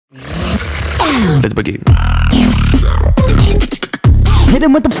Let's begin. Hit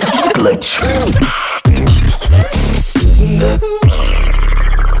him with the glitch.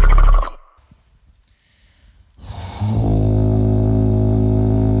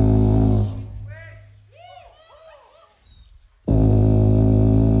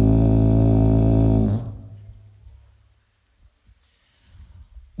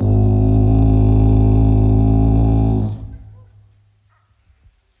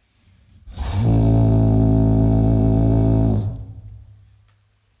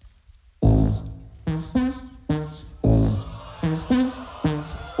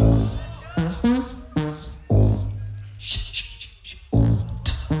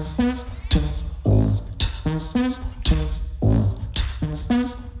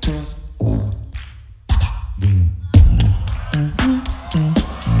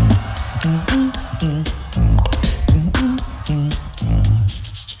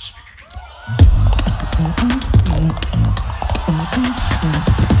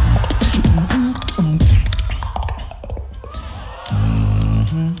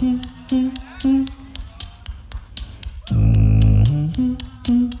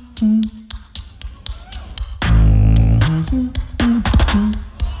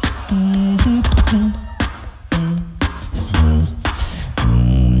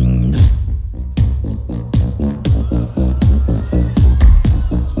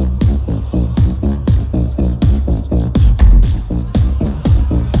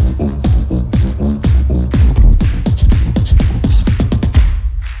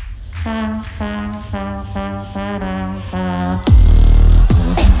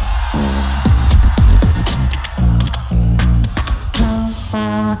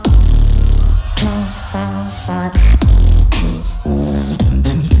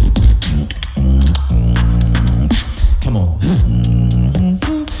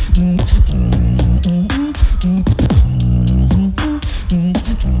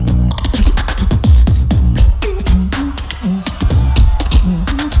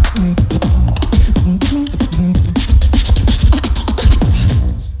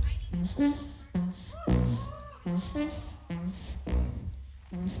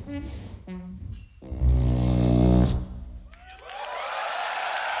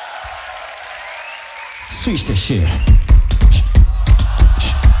 Switch that shit.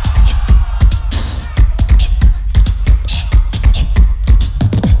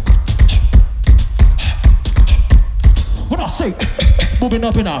 When I say moving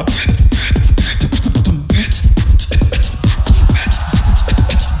up and out,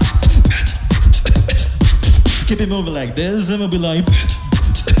 keep it moving like this, and we'll be like.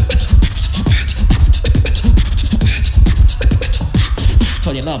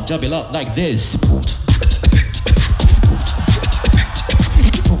 Turn it up, jump it up like this.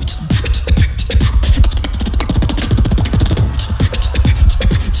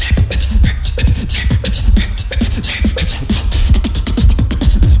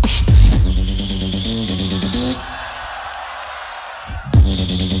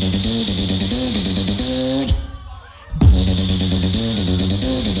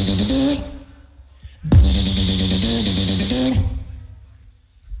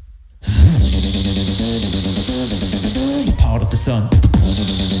 Part of the sun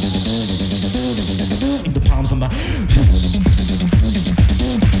in the palms of my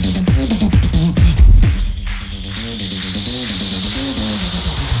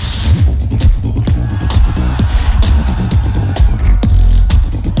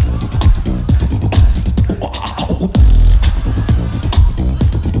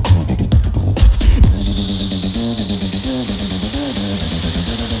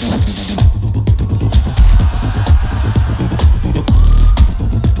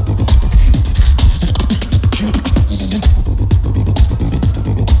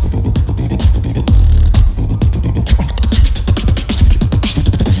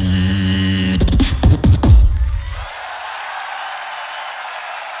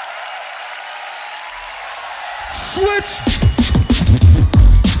switch.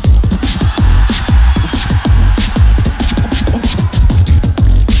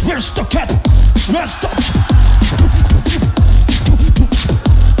 Where's the cat? Where's the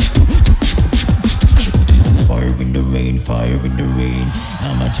fire in the rain, fire in the rain.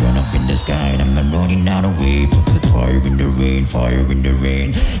 I'ma turn up in the sky and I'm running out of way. Fire in the rain, fire in the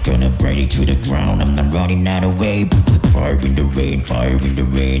rain. Gonna burn it to the ground, I'm not running out of way. Fire in the rain, fire in the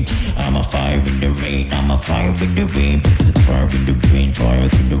rain. I'm a fire in the rain, I'm a fire in the rain. Fire in the rain, fire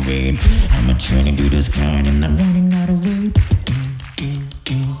in the rain. I'ma turn into the sky and I'm not running out of way.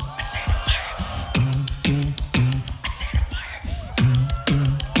 I said a fire. I said a fire.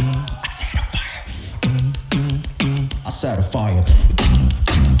 I said a fire. set a fire.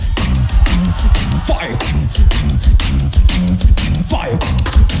 Fire. Fire.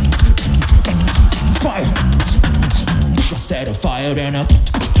 Fire. I set a fire and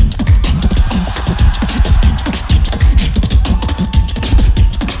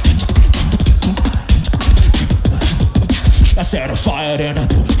I set a fire and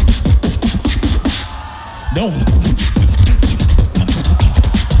no.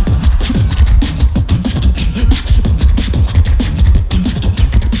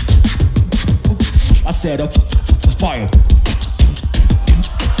 I set up fire.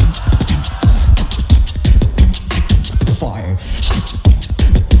 Fire.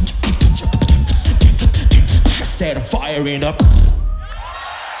 I set a fire in up.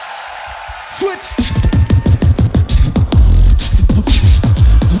 Switch.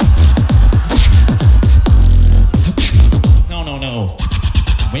 No.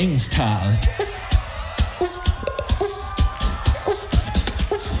 Wing style.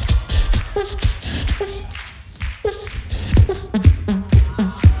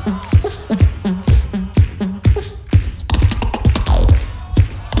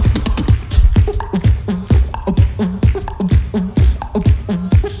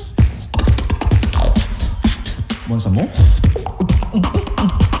 Want some more?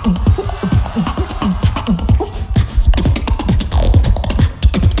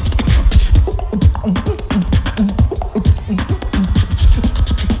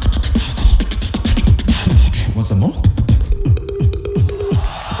 Want some more?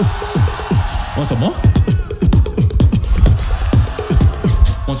 Want some more?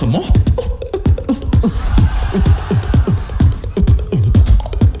 Want some more?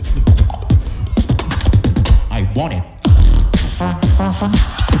 I want it.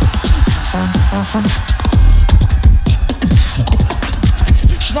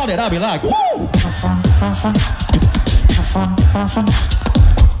 She know that I'll be like, woo!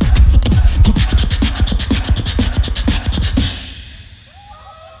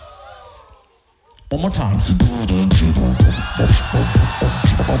 One more time.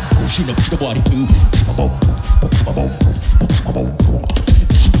 She knows the body too.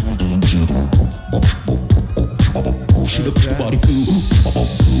 She knows the body too.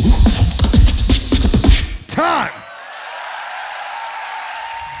 Time.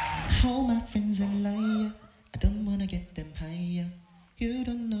 All my friends are liar. I don't wanna get them higher. You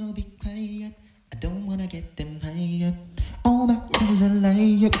don't know, be quiet. I don't wanna get them higher. All my friends are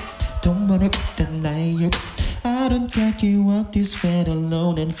liar. Don't wanna get them liar. I don't care if you walk this way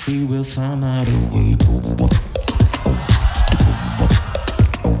alone and free will find out a way.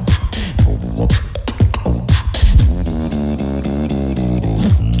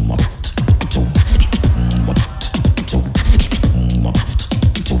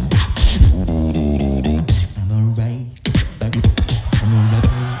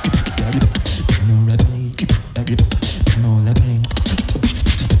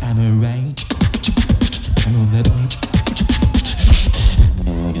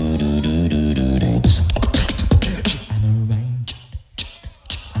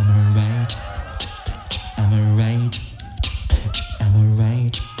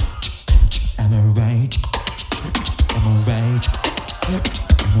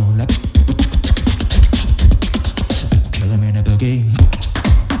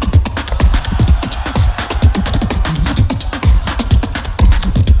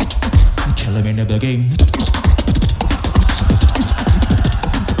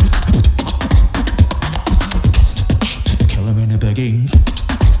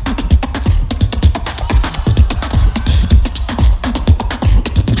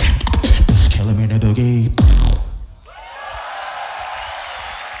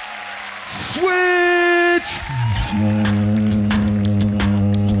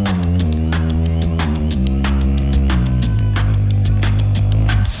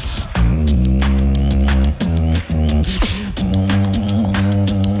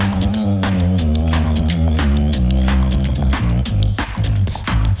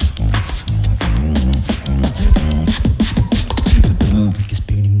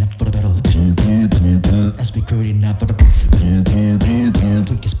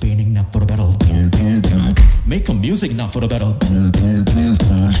 Music not for the battle.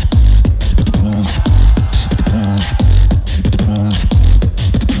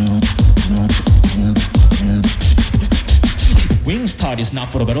 Wings start is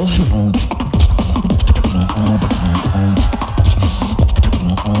not for the battle.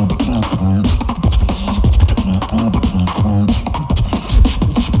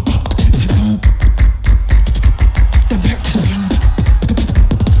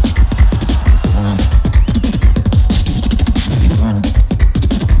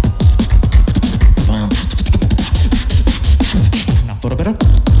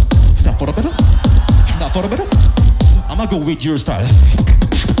 it your style.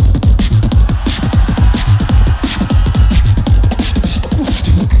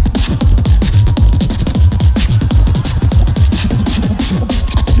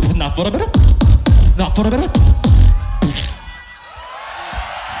 Not for a better. Not for a better.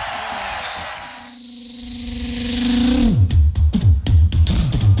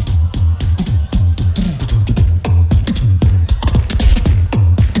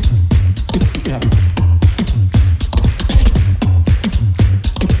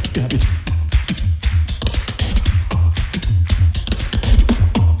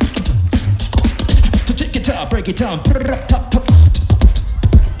 Break it down, put it up, top, top.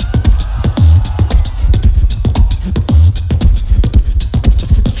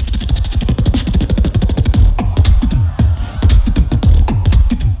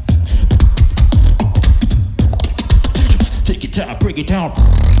 Take it down, break it down.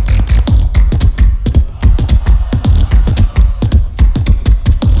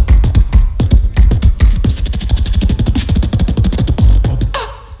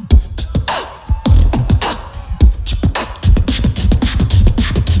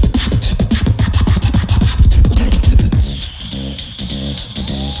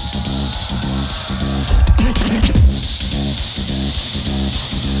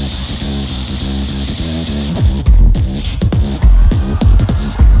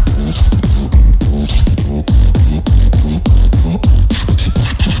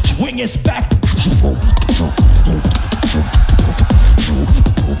 Wing is back.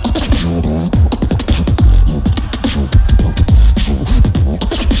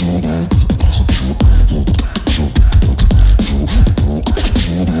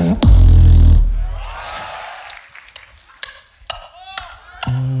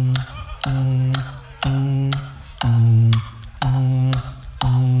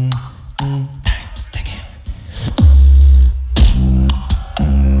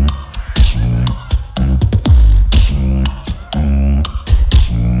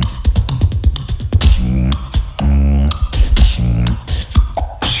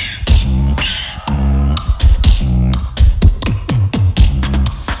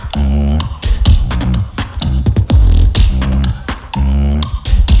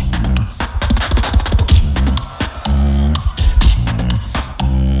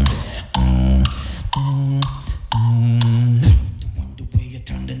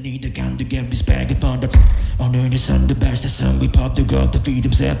 Under the sun, the best, the sun, we pop the god to feed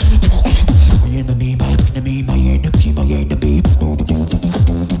himself. My enemy, my enemy, my enemy, my enemy.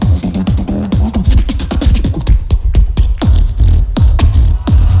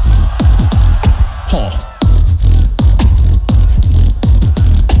 Huh.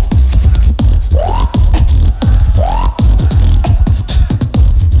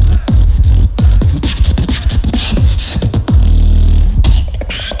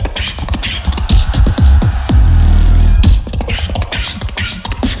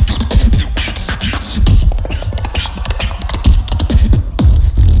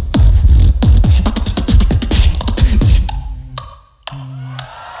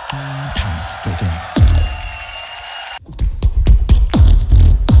 Time's ticking.